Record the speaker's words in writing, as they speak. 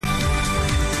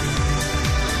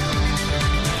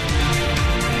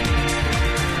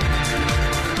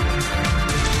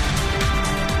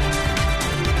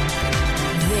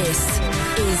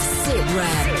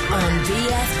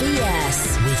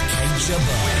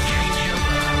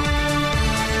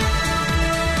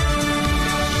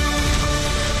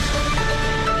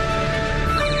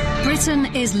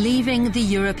Britain is leaving the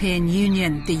European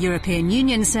Union. The European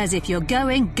Union says if you're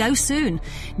going, go soon.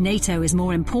 NATO is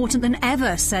more important than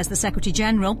ever, says the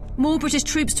Secretary-General. More British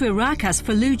troops to Iraq as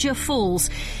Fallujah falls.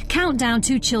 Countdown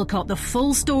to Chilcot, the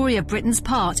full story of Britain's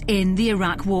part in the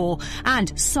Iraq War.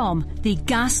 And Somme, the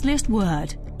ghastliest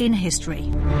word in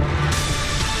history.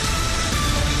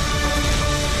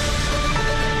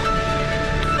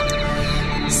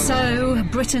 So,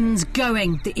 Britain's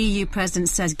going. The EU president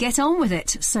says get on with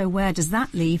it. So where does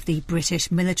that leave the British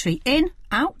military? In,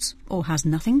 out, or has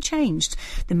nothing changed?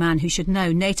 The man who should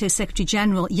know, NATO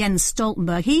Secretary-General Jens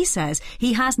Stoltenberg, he says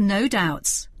he has no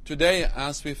doubts. Today,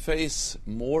 as we face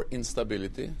more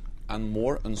instability and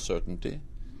more uncertainty,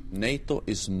 NATO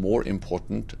is more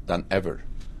important than ever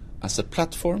as a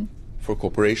platform for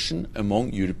cooperation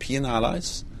among European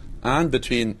allies and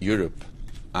between Europe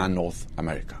and North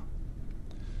America.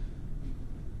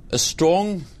 A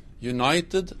strong,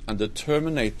 united and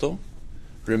determined NATO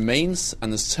remains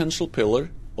an essential pillar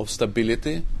of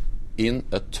stability in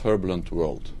a turbulent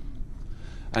world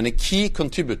and a key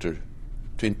contributor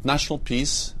to international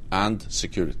peace and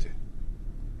security.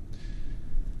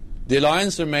 The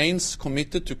alliance remains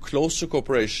committed to closer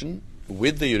cooperation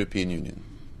with the European Union.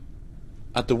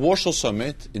 At the Warsaw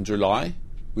Summit in July,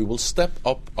 we will step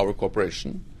up our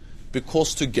cooperation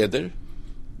because together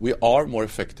we are more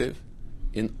effective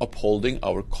in upholding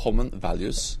our common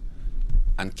values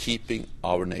and keeping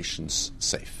our nations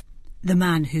safe. The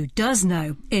man who does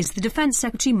know is the Defence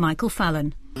Secretary Michael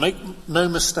Fallon. Make no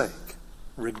mistake,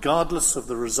 regardless of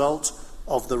the result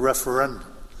of the referendum,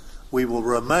 we will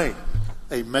remain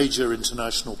a major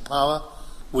international power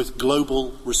with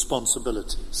global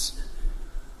responsibilities.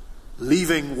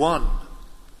 Leaving one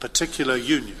particular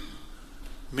union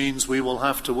means we will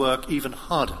have to work even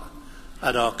harder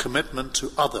at our commitment to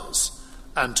others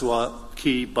and to our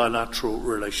key bilateral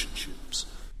relationships.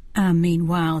 And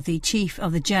meanwhile, the Chief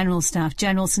of the General Staff,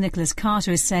 General Sir Nicholas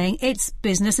Carter, is saying it's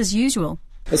business as usual.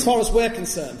 As far as we're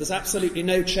concerned, there's absolutely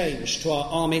no change to our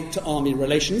army-to-army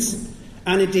relations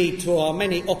and indeed to our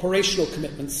many operational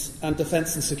commitments and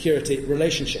defence and security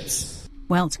relationships.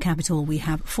 Well, to Capitol we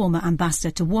have former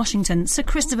Ambassador to Washington, Sir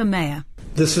Christopher Meyer.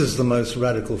 This is the most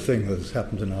radical thing that has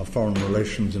happened in our foreign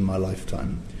relations in my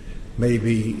lifetime.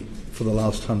 Maybe for the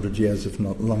last 100 years, if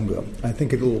not longer. I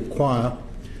think it will require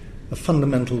a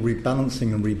fundamental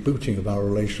rebalancing and rebooting of our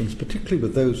relations, particularly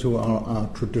with those who are our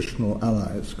traditional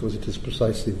allies, because it is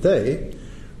precisely they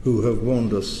who have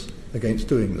warned us against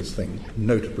doing this thing,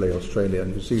 notably Australia,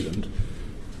 New Zealand,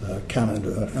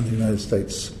 Canada and the United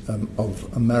States of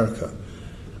America.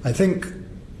 I think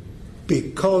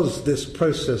because this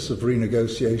process of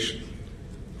renegotiation,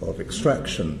 of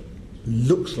extraction,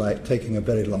 looks like taking a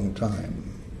very long time,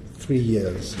 3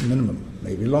 years minimum,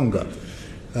 maybe longer,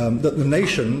 that the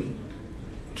nation,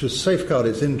 to safeguard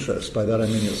its interests, by that I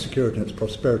mean its security and its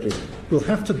prosperity, will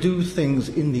have to do things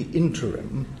in the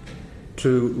interim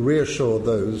to reassure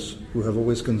those who have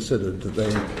always considered that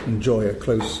they enjoy a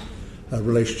close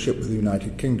relationship with the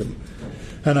United Kingdom.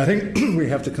 And I think we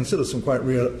have to consider some quite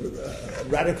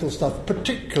radical stuff,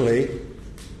 particularly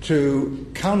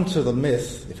to counter the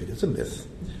myth, if it is a myth,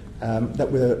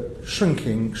 that we're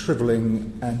shrinking,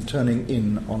 shrivelling and turning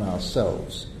in on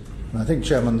ourselves. And I think,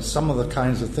 Chairman, some of the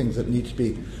kinds of things that need to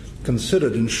be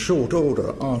considered in short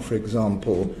order are, for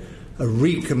example, a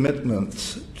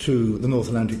recommitment to the North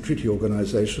Atlantic Treaty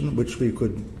Organization, which we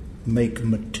could make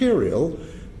material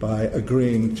by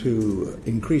agreeing to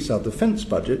increase our defence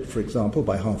budget, for example,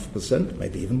 by 0.5%,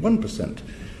 maybe even 1%,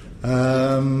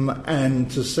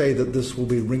 and to say that this will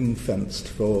be ring-fenced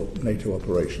for NATO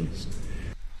operations.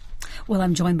 Well,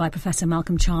 I'm joined by Professor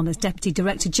Malcolm Chalmers, Deputy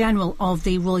Director General of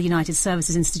the Royal United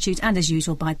Services Institute, and as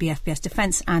usual by BFBS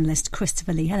Defence Analyst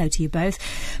Christopher Lee. Hello to you both.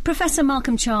 Professor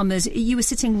Malcolm Chalmers, you were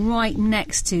sitting right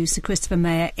next to Sir Christopher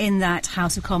Meyer in that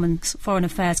House of Commons Foreign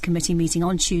Affairs Committee meeting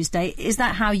on Tuesday. Is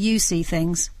that how you see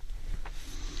things?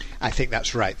 I think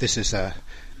that's right. This is an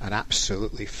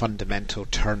absolutely fundamental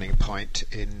turning point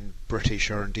in British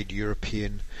or indeed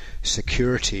European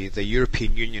security. The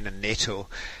European Union and NATO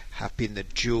have been the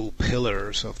dual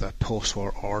pillars of the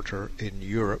post-war order in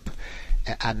Europe,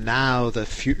 and now the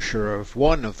future of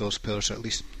one of those pillars, or at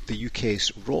least the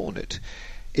UK's role in it,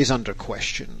 is under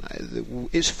question.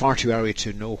 It's far too early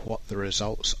to know what the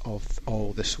results of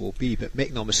all this will be, but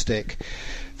make no mistake,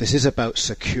 this is about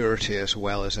security as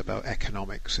well as about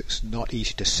economics. It's not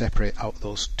easy to separate out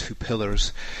those two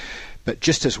pillars. But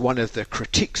just as one of the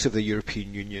critiques of the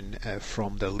European Union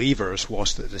from the leavers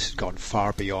was that this had gone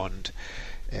far beyond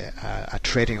a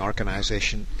trading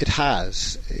organisation. It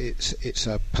has. It's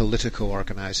a political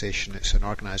organisation. It's an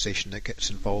organisation that gets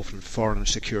involved in foreign and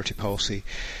security policy,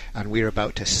 and we're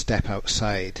about to step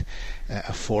outside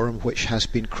a forum which has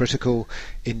been critical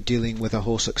in dealing with a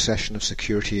whole succession of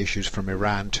security issues, from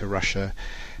Iran to Russia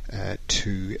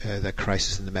to the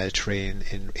crisis in the Mediterranean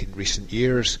in recent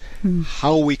years.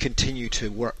 How we continue to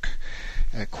work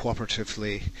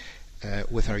cooperatively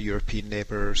with our European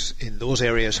neighbours in those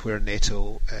areas where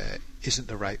NATO isn't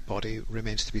the right body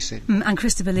remains to be seen. And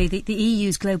Christopher Lee, the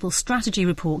EU's Global Strategy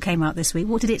Report came out this week.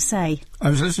 What did it say?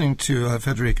 I was listening to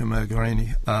Federica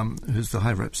Mogherini, who's the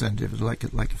High Representative, like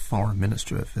a foreign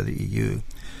minister for the EU,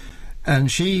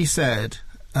 and she said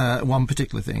one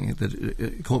particular thing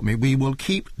that caught me: we will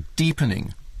keep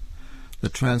deepening the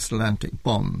transatlantic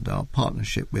bond, our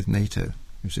partnership with NATO.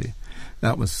 You see,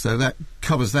 that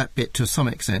covers that bit to some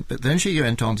extent. But then she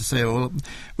went on to say, well,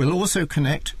 we'll also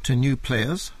connect to new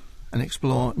players and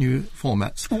explore new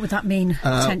formats. What would that mean,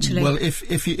 potentially? Well,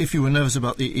 if you were nervous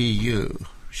about the EU,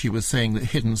 she was saying that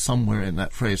hidden somewhere in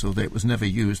that phrase, although it was never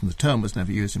used and the term was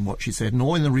never used in what she said,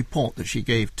 nor in the report that she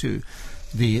gave to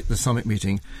the summit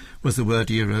meeting, was the word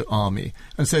Euro Army.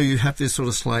 And so you have this sort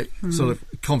of slight sort of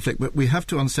conflict, but we have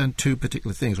to understand two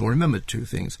particular things, or remember two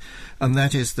things, and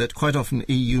that is that quite often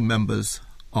EU members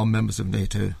are members of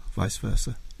NATO, vice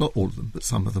versa. Not all of them, but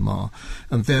some of them are.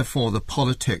 And therefore the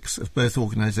politics of both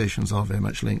organisations are very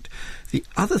much linked. The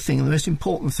other thing, and the most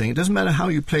important thing, it doesn't matter how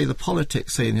you play the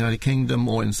politics, say in the United Kingdom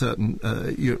or in certain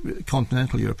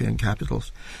continental European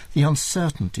capitals, the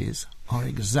uncertainties are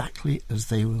exactly as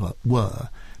they were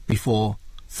before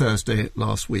Thursday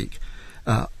last week.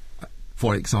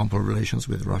 For example, relations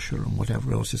with Russia and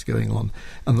whatever else is going on.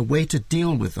 And the way to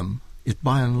deal with them is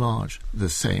by and large the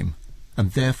same.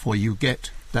 And therefore you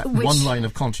get that one line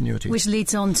of continuity. Which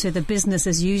leads on to the business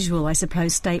as usual, I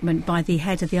suppose, statement by the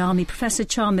head of the Army. Professor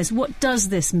Chalmers, what does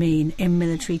this mean in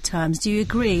military terms? Do you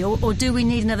agree? Or do we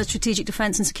need another strategic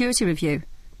defence and security review?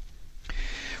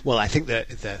 Well, I think that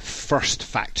the first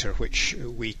factor, which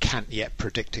we can't yet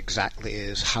predict exactly,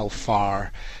 is how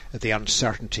far the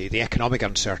uncertainty, the economic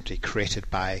uncertainty created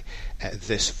by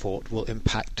this vote will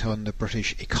impact on the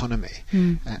British economy.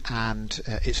 And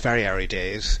it's very early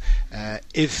days.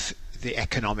 If the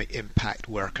economic impact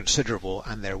were considerable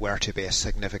and there were to be a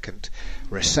significant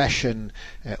recession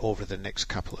over the next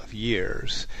couple of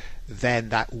years, then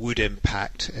that would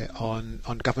impact on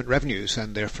government revenues,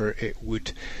 and therefore it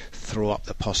would throw up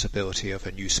the possibility of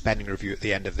a new spending review at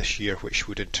the end of this year, which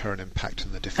would in turn impact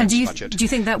on the defence budget. Do you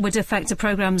think that would affect the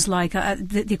programmes like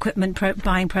the equipment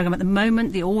buying programme at the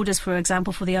moment, the orders, for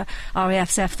example, for the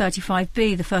RAF's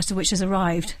F-35B, the first of which has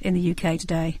arrived in the UK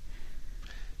today?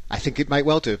 I think it might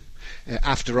well do.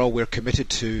 After all, we're committed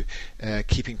to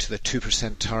keeping to the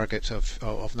 2% target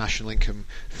of national income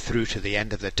through to the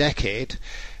end of the decade.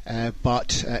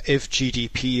 But if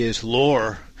GDP is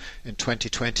lower in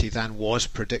 2020 than was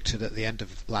predicted at the end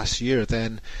of last year,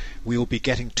 then we will be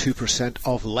getting 2%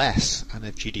 of less. And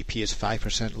if GDP is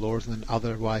 5% lower than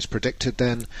otherwise predicted,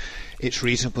 then it's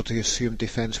reasonable to assume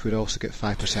defence would also get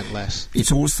 5% less.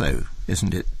 It's also,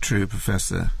 isn't it true,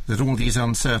 Professor, that all these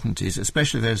uncertainties,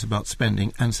 especially those about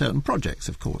spending and certain projects,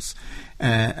 of course,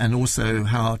 and also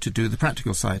how to do the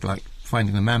practical side, like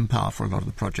finding the manpower for a lot of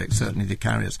the projects, certainly the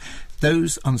carriers,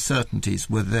 those uncertainties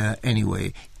were there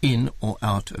anyway, in or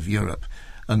out of Europe.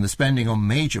 And the spending on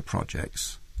major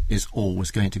projects is always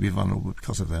going to be vulnerable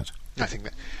because of that. I think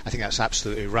that's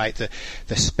absolutely right.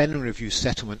 The spending review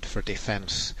settlement for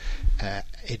defence,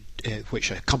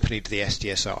 which accompanied the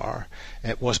SDSR,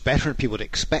 was better than people had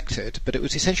expected, but it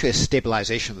was essentially a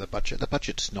stabilisation of the budget. The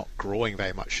budget's not growing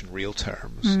very much in real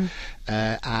terms,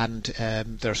 and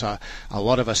there's a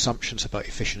lot of assumptions about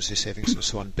efficiency savings and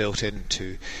so on built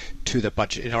into the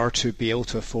budget in order to be able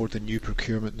to afford the new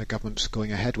procurement the government's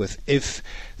going ahead with. If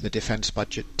the defence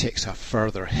budget takes a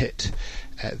further hit,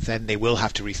 then they will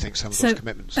have to rethink some of those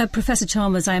commitments. Professor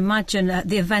Chalmers, I imagine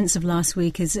the events of last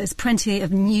week is plenty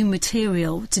of new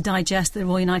material to digest at the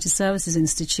Royal United Services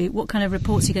Institute. What kind of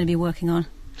reports are you going to be working on?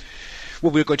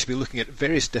 Well, we're going to be looking at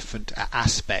various different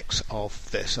aspects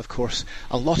of this. Of course,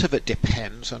 a lot of it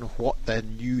depends on what the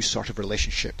new sort of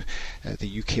relationship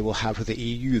the UK will have with the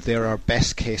EU. There are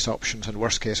best case options and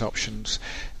worst case options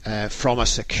from a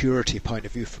security point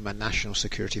of view, from a national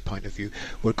security point of view.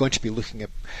 We're going to be looking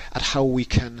at how we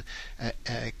can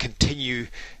continue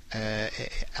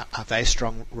a very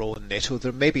strong role in NATO.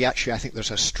 There may be actually, I think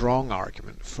there's a strong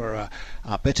argument for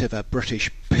a bit of a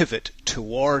British pivot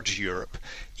towards Europe,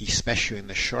 especially in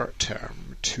the short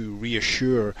term, to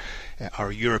reassure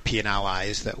our European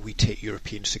allies that we take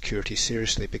European security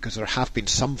seriously, because there have been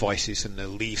some voices in the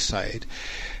Leave side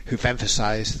who've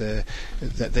emphasised that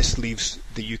this leaves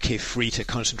the UK free to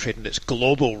concentrate on its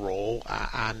global role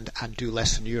and do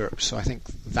less in Europe. So I think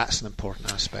that's an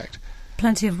important aspect.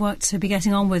 Plenty of work to be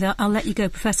getting on with. I'll let you go.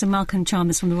 Professor Malcolm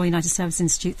Chalmers from the Royal United Service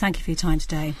Institute, thank you for your time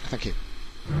today. Thank you.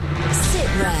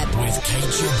 SITREP with Kate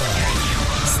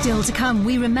Gilbert. Still to come,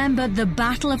 we remember the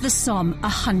Battle of the Somme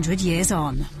 100 years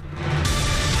on.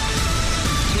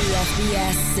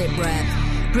 PFBS SITREP.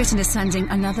 Britain is sending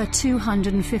another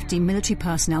 250 military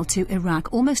personnel to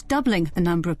Iraq, almost doubling the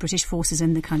number of British forces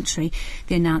in the country.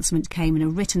 The announcement came in a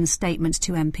written statement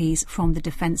to MPs from the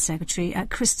Defence Secretary.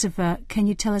 Christopher, can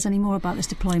you tell us any more about this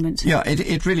deployment? Yeah,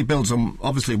 it really builds on,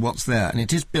 obviously, what's there, and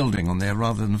it is building on there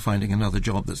rather than finding another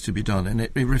job that's to be done, and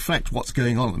it reflects what's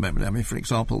going on at the moment. I mean, for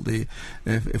example,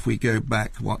 if we go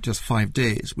back, just 5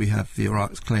 days, we have the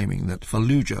Iraqs claiming that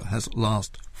Fallujah has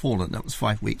fallen. That was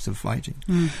 5 weeks of fighting.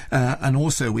 And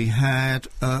also we had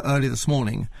early this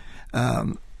morning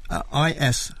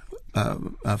IS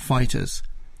fighters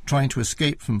trying to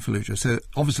escape from Fallujah. So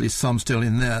obviously some still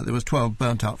in there. There was 12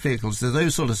 burnt out vehicles. So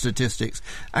those sort of statistics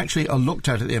actually are looked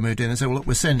at the MOD and they say, well, look,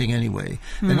 we're sending anyway.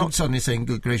 They're not suddenly saying,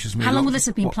 good gracious me. How long will this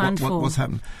have been planned for? What's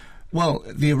happened? Well,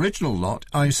 the original lot,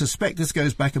 I suspect this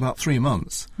goes back about 3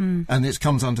 months. And this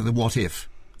comes under the what if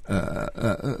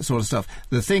sort of stuff.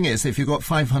 The thing is, if you've got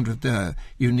 500 there,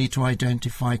 you need to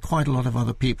identify quite a lot of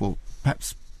other people,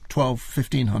 perhaps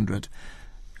 1,500,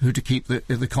 who to keep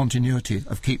the continuity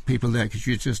of keep people there, because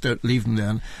you just don't leave them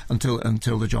there until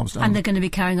the job's done. And they're going to be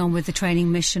carrying on with the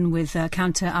training mission with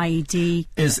counter-IED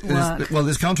work. Well,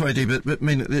 there's counter-IED, but I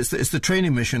mean, it's the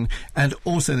training mission and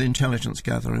also the intelligence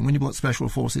gathering. When you put special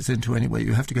forces into anyway,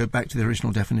 you have to go back to the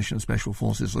original definition of special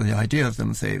forces, or the idea of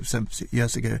them, say, 70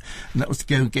 years ago, and that was to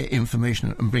go and get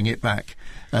information and bring it back,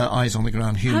 eyes on the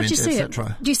ground, human,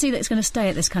 etc. Do you see that it's going to stay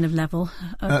at this kind of level?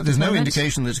 There's no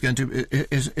indication that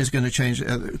it's going to change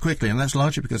quickly, and that's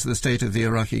largely because of the state of the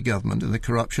Iraqi government and the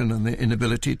corruption and the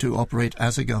inability to operate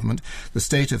as a government, the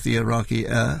state of the Iraqi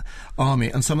army,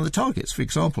 and some of the targets. For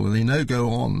example, they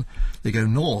go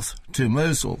north to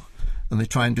Mosul, and they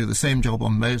try and do the same job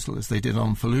on Mosul as they did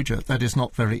on Fallujah. That is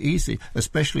not very easy,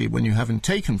 especially when you haven't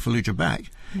taken Fallujah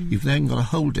back. You've then got to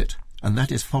hold it. And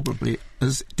that is probably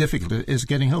as difficult as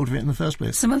getting hold of it in the first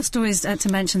place. Some other stories to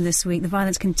mention this week. The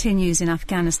violence continues in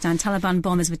Afghanistan. Taliban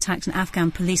bombers have attacked an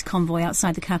Afghan police convoy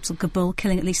outside the capital, Kabul,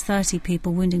 killing at least 30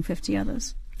 people, wounding 50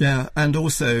 others. Yeah, and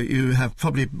also you have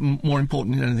probably more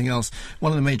important than anything else,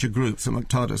 one of the major groups, the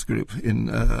Muqtada's group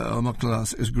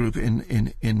Muqtada's group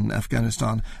in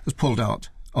Afghanistan, has pulled out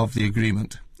of the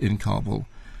agreement in Kabul.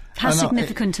 How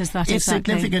significant is that it's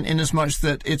exactly? It's significant in as much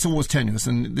that it's always tenuous,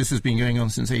 and this has been going on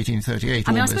since 1838.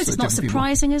 I mean, I suppose it's not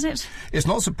surprising, is it? It's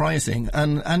not surprising,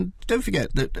 and don't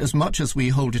forget that as much as we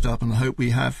hold it up and hope we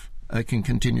have can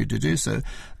continue to do so,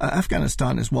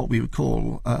 Afghanistan is what we would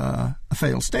call a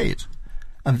failed state.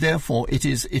 And therefore it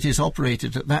is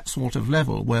operated at that sort of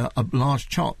level where a large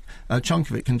chunk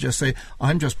of it can just say,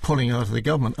 I'm just pulling out of the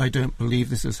government. I don't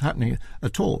believe this is happening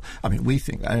at all. I mean, we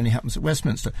think that only happens at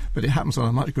Westminster, but it happens on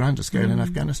a much grander scale in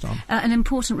Afghanistan. An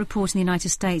important report in the United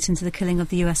States into the killing of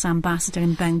the US ambassador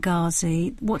in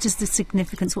Benghazi. What is the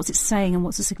significance? What's it saying, and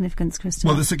what's the significance, Christopher?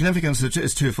 Well, the significance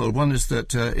is twofold. One is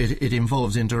that it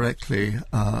involves indirectly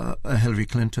Hillary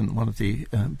Clinton, one of the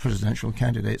presidential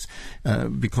candidates,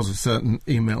 because of certain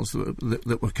emails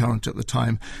that were current at the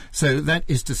time. So that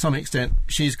is, to some extent,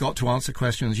 she's got to answer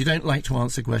questions. You don't like to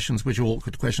answer questions which are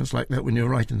awkward questions like that when you're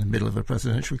right in the middle of a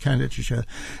presidential candidature.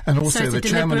 And also so it's the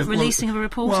chairman of releasing of a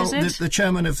report, is it? The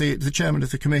chairman of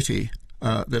the committee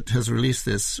that has released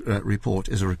this report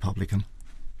is a Republican.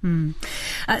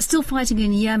 Still fighting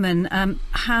in Yemen.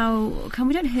 How come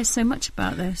we don't hear so much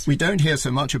about this? We don't hear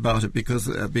so much about it because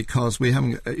we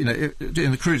haven't,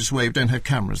 in the crudest way, we don't have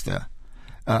cameras there.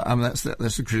 That's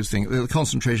the crudest thing. The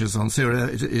concentration is on Syria.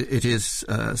 It is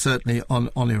certainly on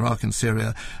Iraq and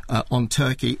Syria, on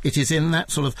Turkey. It is in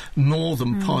that sort of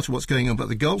northern part of what's going on. But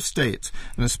the Gulf states,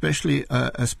 and especially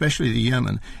the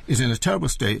Yemen, is in a terrible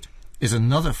state. is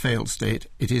another failed state.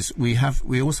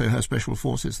 We also have special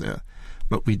forces there,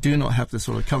 but we do not have the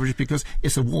sort of coverage because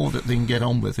it's a war that they can get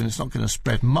on with, and it's not going to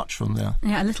spread much from there.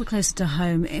 Yeah, a little closer to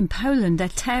home. In Poland, they're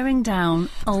tearing down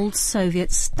old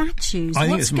Soviet statues. I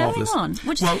think What's it's marvellous.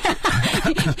 going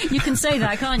on? You can say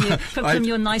that, can't you? From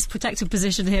your nice protective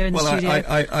position here in the studio.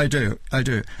 I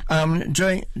do.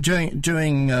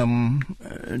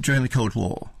 During the Cold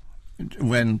War,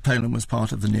 when Poland was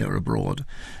part of the near abroad,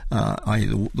 i.e.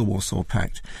 the Warsaw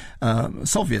Pact,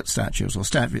 Soviet statues or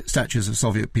statues of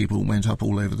Soviet people went up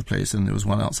all over the place, and there was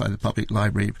one outside the public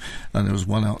library, and there was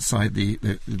one outside the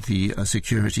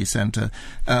security centre,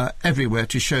 everywhere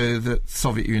to show that the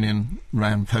Soviet Union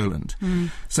ran Poland.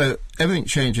 So everything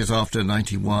changes after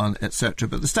 91, etc.,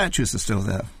 but the statues are still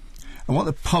there. And what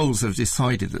the Poles have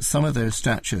decided that some of those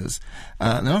statues,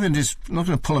 they're not going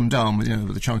to pull them down with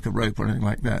a chunk of rope or anything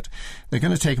like that. They're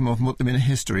going to take them off and put them in a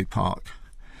history park.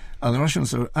 And the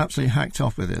Russians are absolutely hacked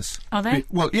off with this. Are they?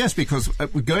 Well, yes, because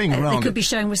we're going around. They could be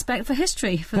showing respect for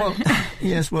history.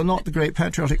 Yes, well, not the Great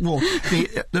Patriotic War.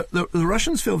 The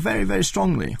Russians feel very, very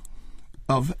strongly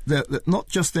of not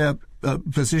just their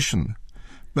position,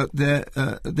 but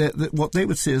what they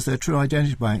would see as their true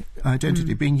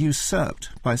identity being usurped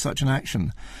by such an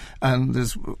action. And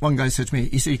there's one guy said to me,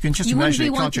 he said, you can just imagine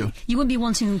it, can't you? You wouldn't be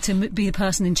wanting to be the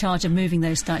person in charge of moving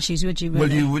those statues, would you? Really?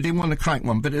 Well, you wouldn't want to crack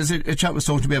one. But as a chap was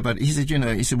talking to me about it, he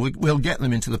said, we'll get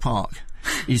them into the park.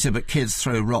 He said, but kids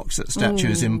throw rocks at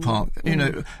statues in park. And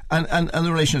the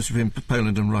relationship between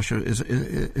Poland and Russia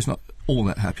is not all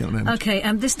that happy at the moment.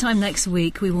 OK, this time next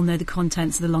week we will know the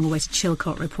contents of the long-awaited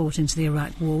Chilcot report into the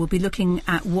Iraq War. We'll be looking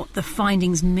at what the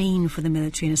findings mean for the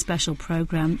military in a special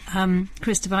programme.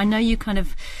 Christopher, I know you kind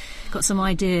of got some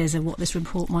ideas of what this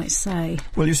report might say.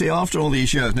 Well, you see, after all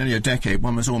these years, nearly a decade,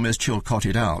 one was almost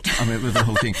Chilcotted out. I mean, with the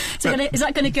whole thing. Is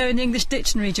that going to go in the English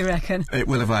dictionary, do you reckon? It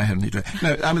will if I hadn't.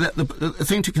 No, I mean, the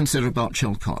thing to consider about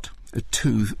Chilcot are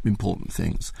two important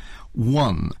things.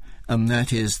 One, and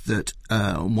that is that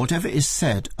whatever is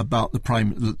said about the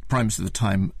Prime Minister of the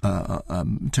time,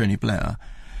 Tony Blair,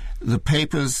 the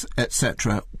papers,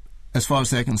 etc., as far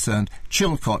as they're concerned,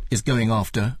 Chilcot is going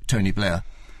after Tony Blair.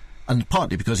 And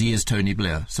partly because he is Tony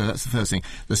Blair. So that's the first thing.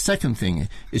 The second thing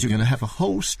is you're going to have a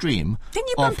whole stream. Didn't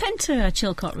you bump into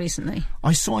Chilcot recently?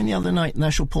 I saw him the other night,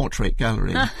 National Portrait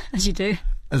Gallery. As you do.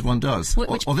 As one does.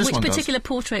 Which particular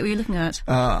portrait were you looking at?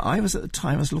 I was at the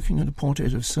time looking at a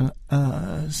portrait of Sir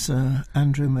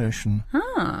Andrew Motion.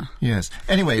 Ah. Yes.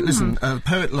 Anyway, listen,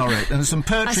 poet laureate, and there's some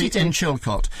poetry in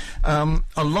Chilcot.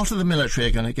 A lot of the military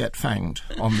are going to get fanged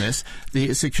on this.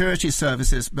 The security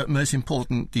services, but most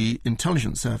important, the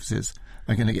intelligence services,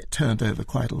 are going to get turned over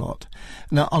quite a lot.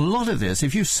 Now, a lot of this,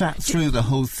 if you sat through the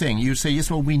whole thing, you'd say,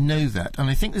 yes, well, we know that. And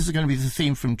I think this is going to be the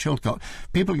theme from Chilcot.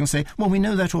 People are going to say, well, we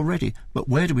know that already. But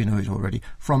where do we know it already?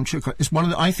 From Chilcot. It's one of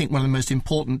the most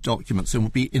important documents and will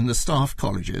be in the staff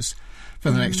colleges for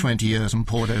the next 20 years and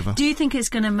poured over. Do you think it's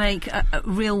going to make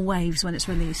real waves when it's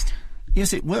released?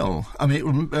 Yes, it will. I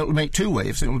mean, it'll make two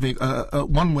waves. It will be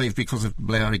one wave because of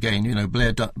Blair again. Blair.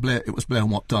 It was Blair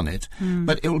what done it.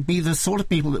 But it will be the sort of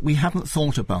people that we haven't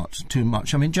thought about too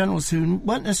much. I mean, generals who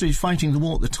weren't necessarily fighting the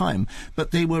war at the time,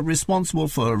 but they were responsible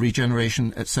for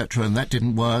regeneration, etc., and that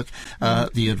didn't work.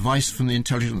 The advice from the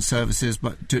intelligence services,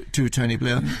 but to Tony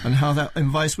Blair, and how that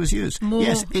advice was used.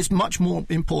 Yes, it's much more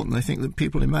important, I think, than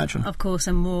people imagine. Of course,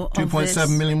 and more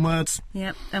 2.7 million words.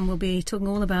 Yep, and we'll be talking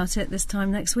all about it this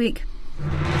time next week.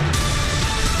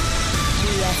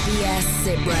 PFBS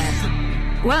SITREP.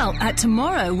 Well,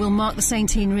 tomorrow will mark the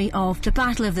centenary of the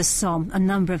Battle of the Somme. A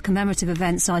number of commemorative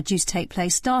events are due to take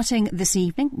place, starting this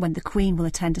evening when the Queen will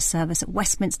attend a service at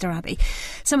Westminster Abbey.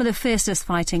 Some of the fiercest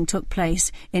fighting took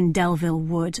place in Delville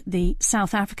Wood. The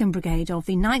South African Brigade of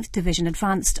the 9th Division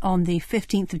advanced on the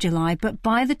 15th of July, but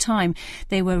by the time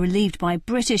they were relieved by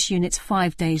British units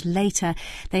 5 days later,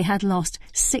 they had lost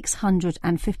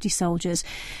 650 soldiers.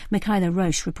 Michaela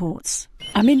Roche reports.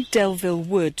 I'm in Delville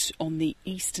Wood on the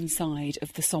eastern side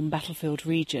of the Somme battlefield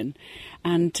region,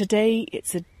 and today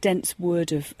it's a dense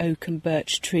wood of oak and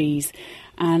birch trees,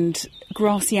 and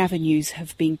grassy avenues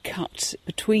have been cut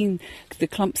between the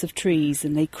clumps of trees,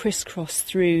 and they crisscross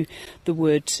through the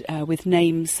wood with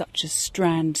names such as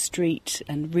Strand Street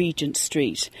and Regent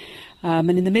Street.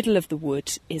 And in the middle of the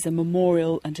wood is a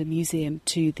memorial and a museum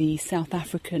to the South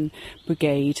African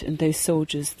Brigade and those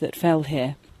soldiers that fell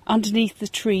here. Underneath the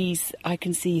trees I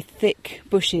can see thick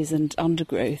bushes and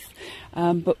undergrowth,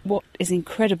 but what is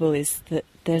incredible is that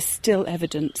there's still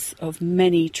evidence of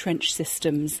many trench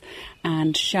systems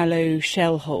and shallow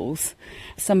shell holes.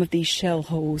 Some of these shell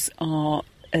holes are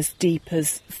as deep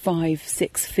as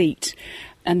 5-6 feet,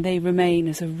 and they remain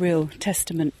as a real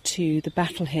testament to the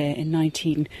battle here in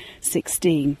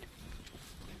 1916.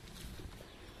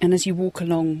 And as you walk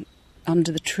along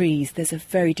under the trees, there's a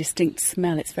very distinct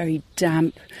smell. It's very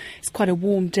damp. It's quite a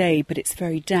warm day, but it's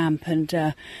very damp,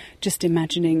 and just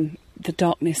imagining the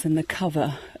darkness and the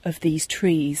cover of these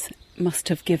trees must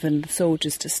have given the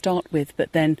soldiers to start with,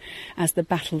 but then as the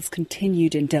battles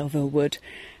continued in Delville Wood,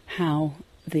 how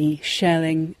the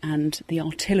shelling and the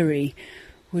artillery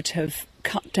would have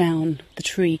cut down the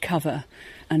tree cover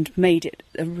and made it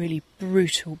a really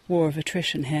brutal war of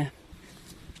attrition here.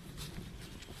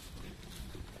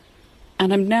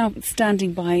 And I'm now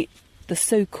standing by the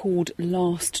so-called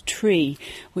last tree,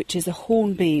 which is a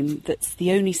hornbeam that's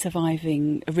the only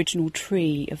surviving original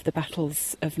tree of the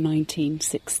battles of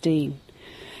 1916.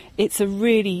 It's a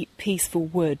really peaceful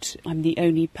wood. I'm the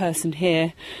only person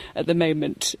here at the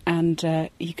moment, and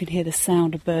you can hear the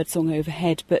sound of birdsong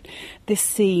overhead, but this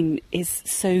scene is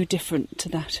so different to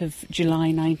that of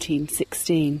July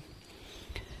 1916.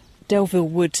 Delville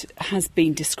Wood has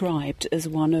been described as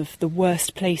one of the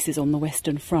worst places on the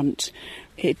Western Front.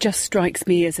 It just strikes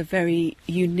me as a very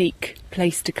unique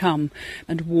place to come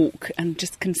and walk and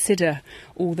just consider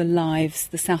all the lives,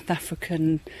 the South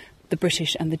African, the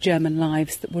British and the German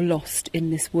lives that were lost in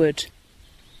this wood.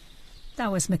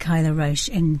 That was Michaela Roche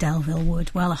in Delville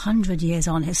Wood. Well, 100 years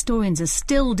on, historians are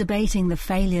still debating the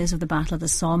failures of the Battle of the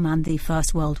Somme and the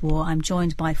First World War. I'm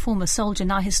joined by former soldier,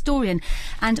 now historian,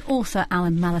 and author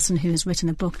Alan Mallison, who has written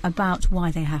a book about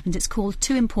why they happened. It's called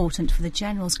Too Important for the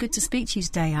Generals. Good to speak to you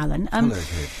today, Alan. Hello,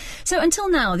 Kate. So until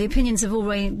now, the opinions have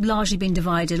already largely been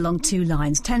divided along two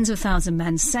lines. Tens of thousands of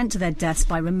men sent to their deaths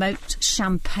by remote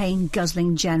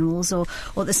champagne-guzzling generals, or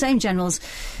the same generals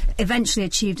eventually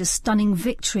achieved a stunning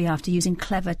victory after using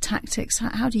clever tactics.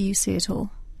 How do you see it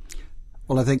all?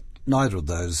 Well, I think neither of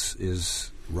those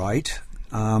is right.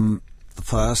 The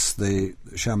first, the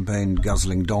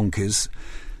champagne-guzzling donkeys,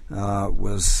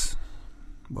 was,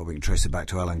 well, we can trace it back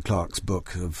to Alan Clark's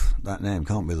book of that name,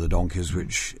 can't we? The Donkeys,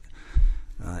 which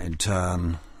in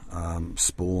turn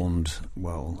spawned,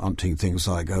 well, umpteen things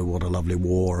like Oh, What a Lovely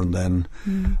War, and then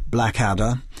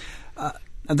Blackadder.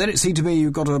 And then it seemed to me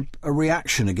you got a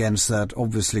reaction against that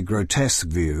obviously grotesque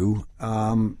view,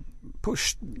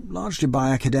 pushed largely by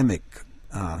academic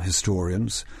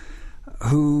historians,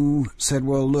 who said,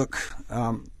 well, look,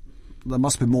 there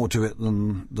must be more to it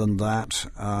than that.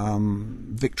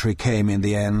 Victory came in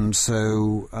the end,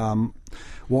 so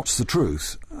what's the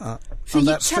truth? So and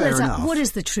that's fair enough. What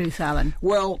is the truth, Alan?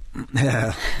 Well,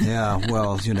 yeah.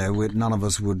 Well, you know, none of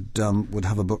us would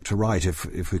have a book to write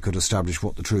if we could establish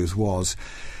what the truth was.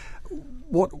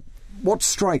 What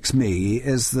strikes me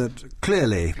is that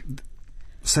clearly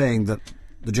saying that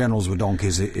the generals were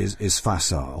donkeys is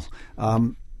facile.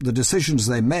 The decisions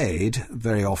they made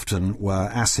very often were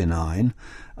asinine,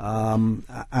 and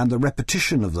the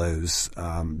repetition of those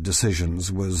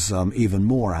decisions was even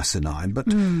more asinine.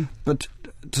 But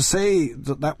to say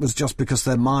that was just because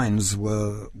their minds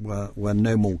were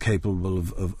no more capable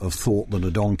of thought than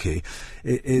a donkey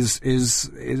is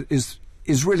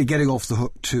really getting off the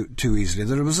hook too easily.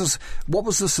 What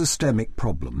was the systemic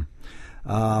problem?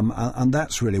 And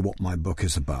that's really what my book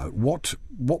is about. What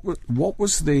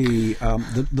was the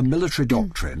military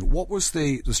doctrine? What was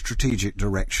the strategic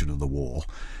direction of the war?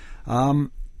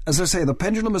 As I say, the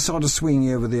pendulum has started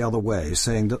swinging over the other way,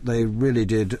 saying that they really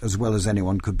did as well as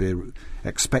anyone could be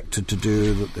expected to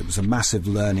do, that there was a massive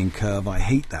learning curve. I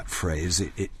hate that phrase.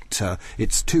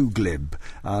 It's too glib,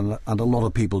 and a lot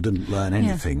of people didn't learn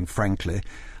anything, frankly.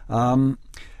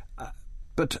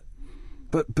 But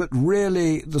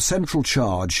really, the central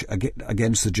charge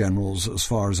against the generals, as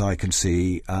far as I can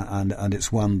see, and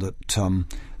it's one that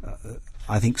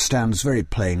I think stands very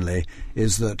plainly,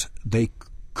 is that they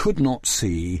could not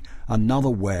see another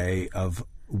way of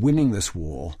winning this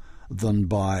war than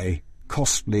by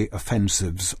costly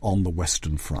offensives on the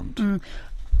Western Front.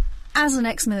 As an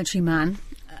ex-military man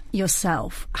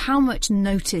yourself, how much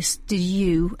notice did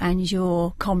you and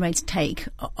your comrades take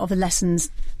of the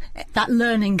lessons, that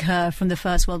learning curve from the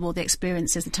First World War, the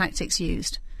experiences, the tactics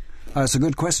used? It's a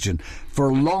good question. For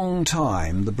a long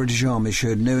time, the British Army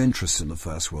showed no interest in the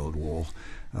First World War.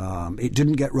 It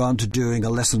didn't get round to doing a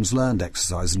lessons learned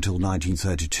exercise until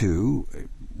 1932.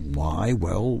 Why?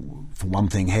 Well, for one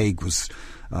thing, Haig was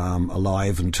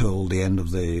alive until the end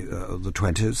of the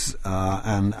 20s,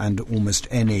 and almost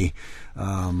any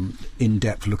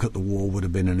in-depth look at the war would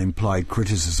have been an implied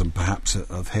criticism, perhaps,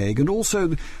 of Haig. And also,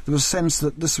 there was a sense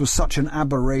that this was such an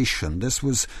aberration. This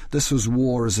was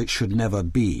war as it should never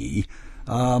be.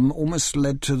 Almost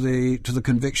led to the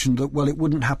conviction that, well, it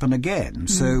wouldn't happen again.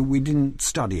 So we didn't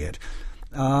study it.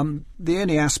 The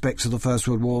only aspects of the First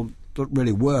World War that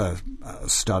really were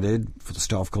studied for the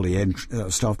Staff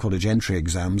College entry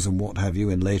exams and what have you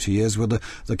in later years were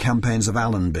the campaigns of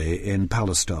Allenby in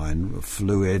Palestine,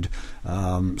 fluid,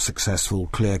 successful,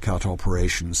 clear-cut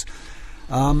operations.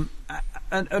 And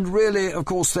really, of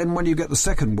course, then when you get the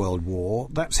Second World War,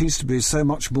 that seems to be so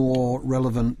much more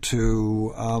relevant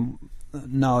to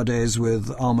nowadays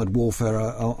with armoured warfare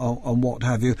and what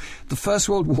have you. The First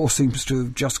World War seems to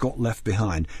have just got left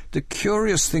behind. The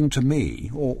curious thing to me,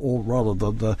 or rather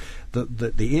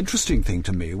the interesting thing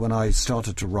to me when I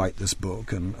started to write this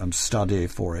book and study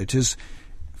for it is,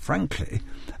 frankly,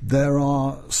 there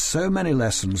are so many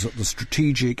lessons at the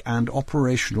strategic and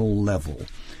operational level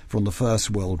from the First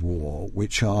World War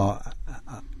which are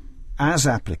as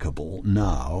applicable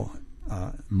now,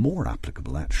 more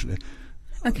applicable actually,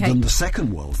 than the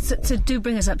Second World War. So do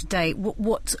bring us up to date.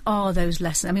 What are those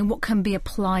lessons? I mean, what can be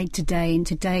applied today in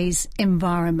today's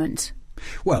environment?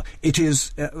 Well, it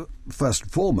is, first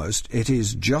and foremost, it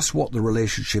is just what the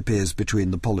relationship is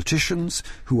between the politicians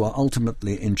who are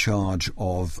ultimately in charge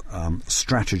of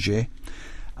strategy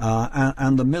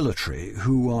and the military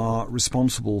who are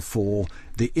responsible for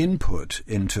the input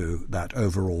into that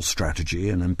overall strategy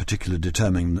and in particular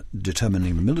determining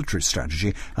the military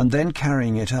strategy and then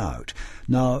carrying it out.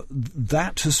 Now,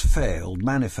 that has failed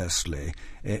manifestly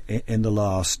in the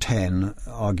last 10,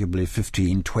 arguably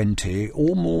 15, 20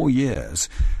 or more years.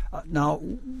 Now,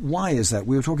 why is that?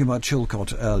 We were talking about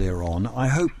Chilcot earlier on. I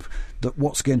hope that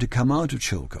what's going to come out of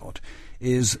Chilcot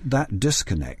is that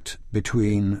disconnect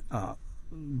between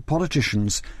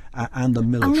politicians and the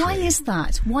military. And why is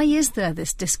that? Why is there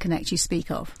this disconnect you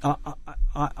speak of?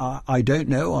 I don't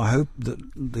know. I hope that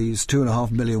these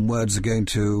 2.5 million words are going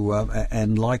to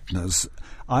enlighten us.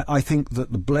 I think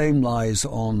that the blame lies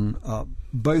on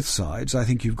both sides. I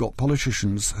think you've got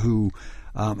politicians who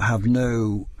have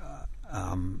no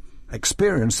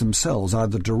experience themselves,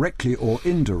 either directly or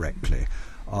indirectly,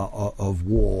 of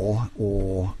war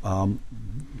or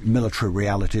military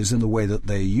realities in the way that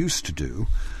they used to do,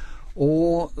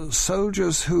 or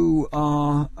soldiers who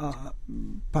are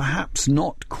perhaps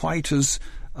not quite as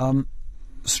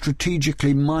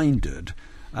strategically minded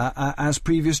as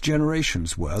previous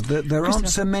generations were. There aren't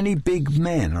so many big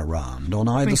men around on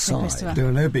either side. There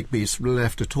are no big beasts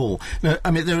left at all. No, I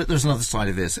mean, there's another side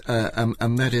of this,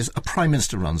 and that is a prime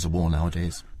minister runs a war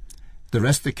nowadays. The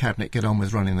rest of the cabinet get on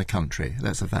with running the country.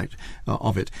 That's a fact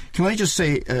of it. Can I just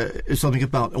say something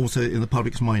about, also in the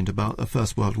public's mind, about the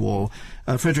First World War?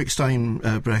 Frederick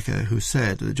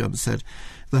Steinbrecher, the German said,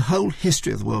 the whole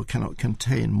history of the world cannot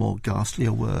contain more ghastly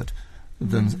a word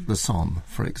than the Somme,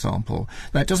 for example.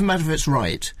 Now, it doesn't matter if it's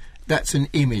right. That's an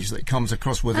image that comes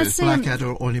across, whether it's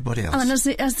Blackadder or anybody else. And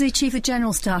has the Chief of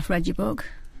General Staff read your book?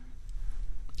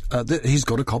 He's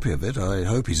got a copy of it. I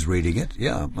hope he's reading it,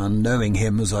 yeah. And knowing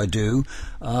him as I do,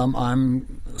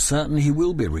 I'm certain he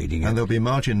will be reading it. And there'll be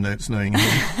margin notes knowing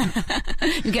him.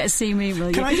 You'll get to see me, will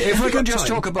you? If we can just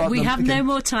talk about We have no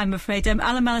more time, I'm afraid.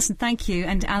 Alan Mallison, thank you.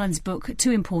 And Alan's book,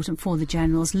 Too Important for the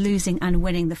Generals, Losing and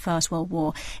Winning the First World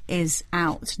War, is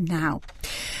out now.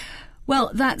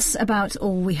 Well, that's about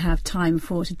all we have time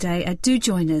for today. Do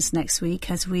join us next week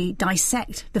as we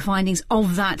dissect the findings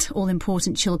of that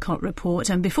all-important Chilcot report.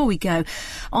 And before we go,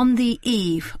 on the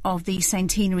eve of the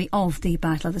centenary of the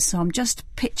Battle of the Somme, just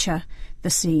picture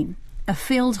the scene. A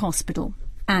field hospital,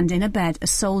 and in a bed, a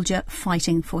soldier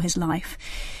fighting for his life.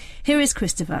 Here is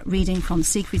Christopher reading from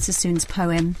Siegfried Sassoon's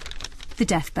poem, The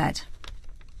Deathbed.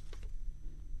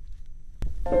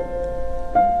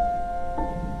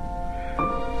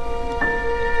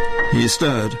 He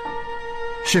stirred,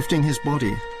 shifting his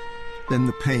body. Then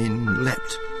the pain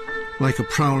leapt like a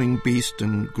prowling beast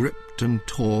and gripped and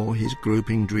tore his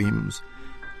groping dreams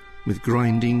with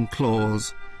grinding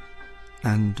claws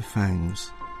and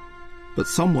fangs. But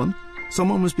someone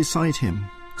was beside him.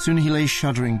 Soon he lay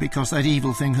shuddering because that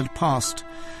evil thing had passed.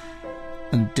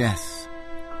 And Death,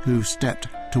 who stepped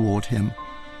toward him,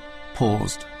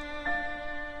 paused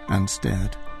and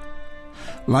stared.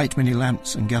 Light many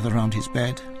lamps and gather round his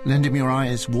bed. Lend him your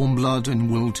eyes, warm blood and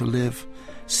will to live.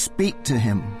 Speak to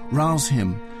him, rouse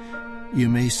him. You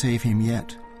may save him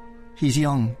yet. He's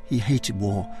young, he hated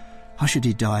war. How should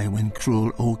he die when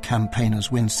cruel old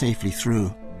campaigners win safely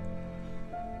through?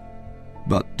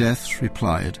 But Death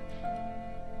replied,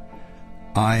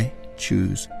 I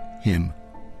choose him.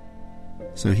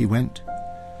 So he went,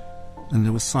 and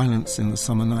there was silence in the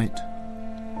summer night.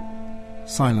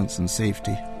 Silence and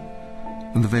safety,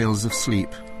 and the veils of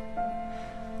sleep.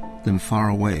 Then far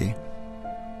away,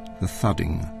 the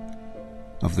thudding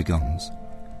of the guns.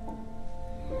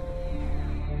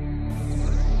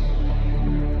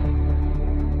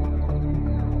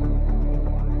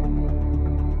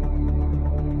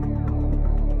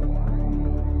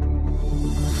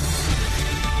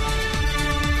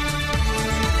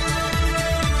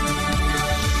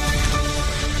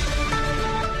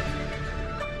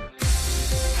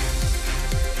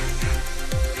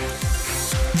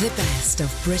 The best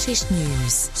of British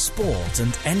news, sport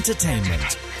and entertainment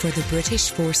for the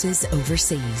British forces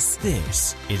overseas.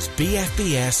 This is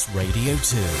BFBS Radio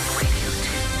 2.